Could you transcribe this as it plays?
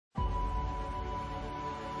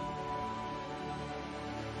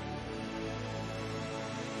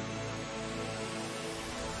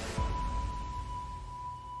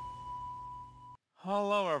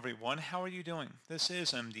Hello everyone, how are you doing? This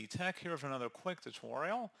is MD Tech here with another quick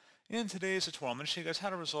tutorial. In today's tutorial, I'm going to show you guys how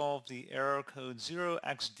to resolve the error code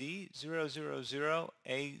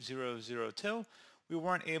 0xd000a002. We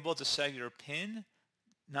weren't able to set your PIN,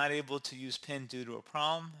 not able to use PIN due to a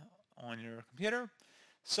problem on your computer.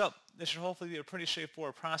 So this should hopefully be a pretty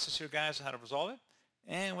straightforward process here, guys, on how to resolve it.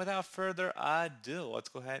 And without further ado, let's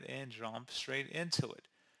go ahead and jump straight into it.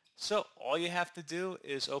 So all you have to do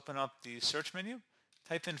is open up the search menu,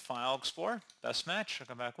 type in File Explorer, best match. I'll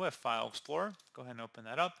come back with File Explorer. Go ahead and open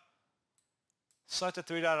that up. Select the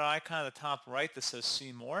three-dot icon at the top right that says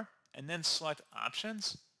See More, and then select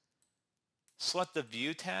Options. Select the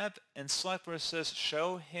View tab, and select where it says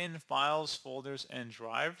Show Hidden Files, Folders, and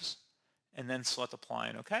Drives, and then select Apply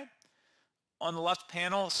and OK. On the left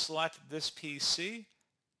panel, select this PC,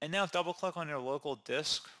 and now double-click on your local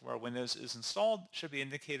disk where Windows is installed. It should be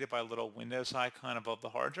indicated by a little Windows icon above the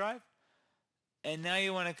hard drive. And now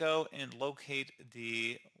you want to go and locate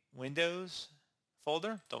the Windows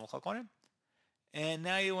folder, double-click on it. And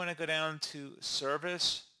now you want to go down to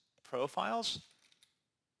Service Profiles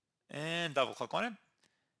and double-click on it.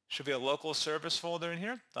 Should be a local service folder in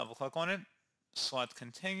here. Double-click on it, select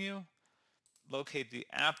Continue, locate the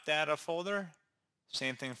App Data folder.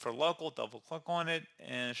 Same thing for local, double-click on it,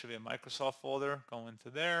 and it should be a Microsoft folder. Go into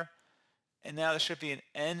there. And now there should be an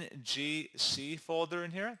NGC folder in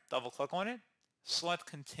here. Double-click on it. Select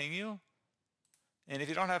Continue, and if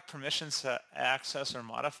you don't have permissions to access or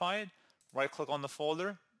modify it, right-click on the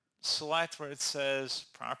folder, select where it says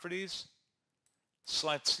Properties,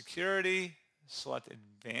 select Security, select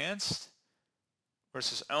Advanced, where it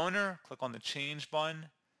says Owner, click on the Change button,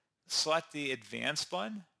 select the Advanced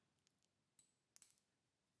button,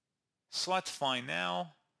 select Find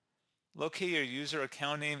Now, locate your user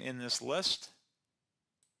account name in this list,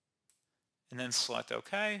 and then select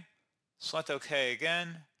OK. Select OK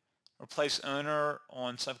again. Replace owner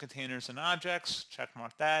on subcontainers and objects. Check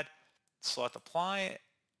mark that. Select Apply.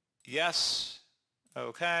 Yes.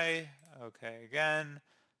 OK. OK again.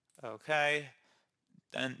 OK.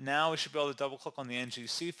 Then now we should be able to double click on the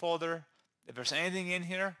NGC folder. If there's anything in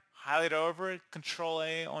here, highlight over it. Control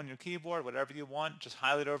A on your keyboard, whatever you want. Just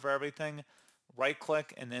highlight over everything. Right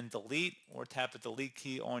click and then delete, or tap the delete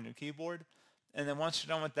key on your keyboard. And then once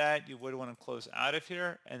you're done with that, you would want to close out of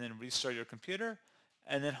here and then restart your computer.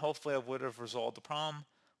 And then hopefully it would have resolved the problem.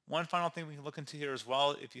 One final thing we can look into here as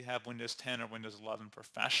well, if you have Windows 10 or Windows 11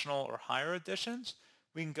 Professional or higher editions,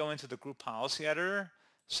 we can go into the Group Policy Editor.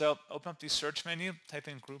 So open up the search menu, type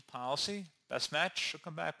in Group Policy, best match, should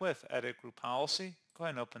come back with Edit Group Policy. Go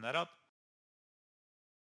ahead and open that up.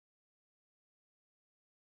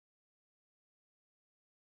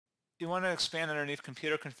 You want to expand underneath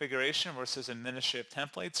Computer Configuration where it says Administrative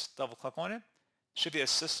Templates. Double-click on it. Should be a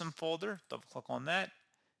System folder. Double-click on that.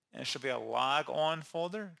 And it should be a Log On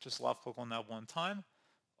folder. Just left-click on that one time.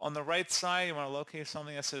 On the right side, you want to locate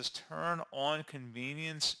something that says Turn on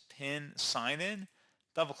Convenience PIN Sign-In.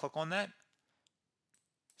 Double-click on that.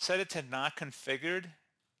 Set it to Not Configured,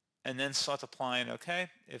 and then select Apply and OK.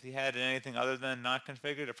 If you had anything other than Not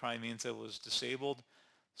Configured, it probably means it was disabled.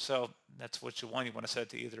 So that's what you want. You want to set it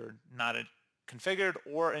to either not configured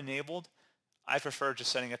or enabled. I prefer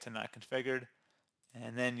just setting it to not configured.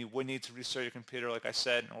 And then you would need to restart your computer, like I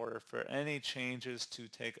said, in order for any changes to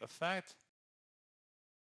take effect.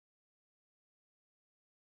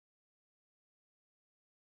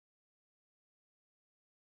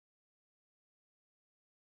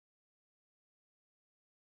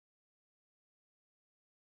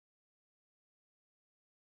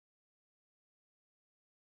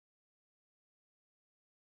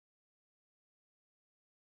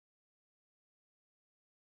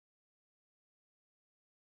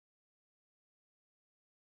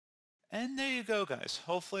 And there you go, guys.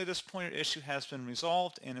 Hopefully this pointer issue has been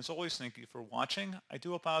resolved. And as always, thank you for watching. I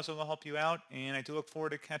do hope I was able to help you out, and I do look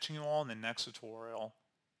forward to catching you all in the next tutorial.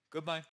 Goodbye.